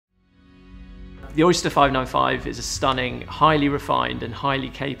The Oyster 595 is a stunning, highly refined and highly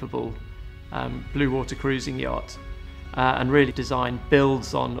capable blue water cruising yacht, and really design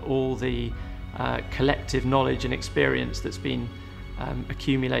builds on all the collective knowledge and experience that's been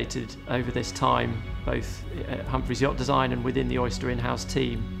accumulated over this time, both at Humphreys Yacht Design and within the Oyster in-house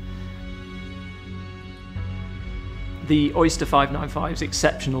team. The Oyster 595's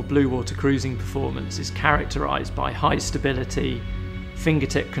exceptional blue water cruising performance is characterised by high stability,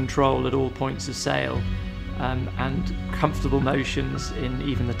 fingertip control at all points of sail, and comfortable motions in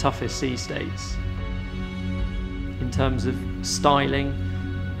even the toughest sea states. In terms of styling,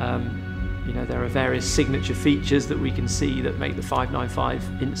 there are various signature features that we can see that make the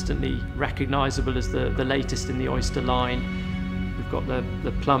 595 instantly recognisable as the latest in the Oyster line. We've got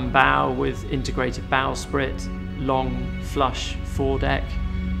the plumb bow with integrated bowsprit, long flush foredeck,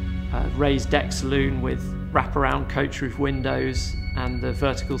 raised deck saloon with wraparound coach roof windows, and the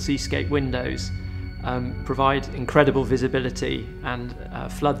vertical seascape windows provide incredible visibility and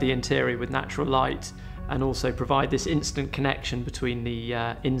flood the interior with natural light, and also provide this instant connection between the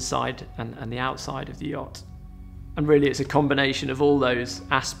inside and the outside of the yacht. And really it's a combination of all those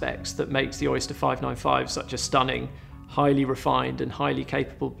aspects that makes the Oyster 595 such a stunning, highly refined and highly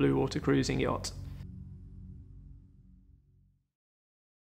capable blue water cruising yacht.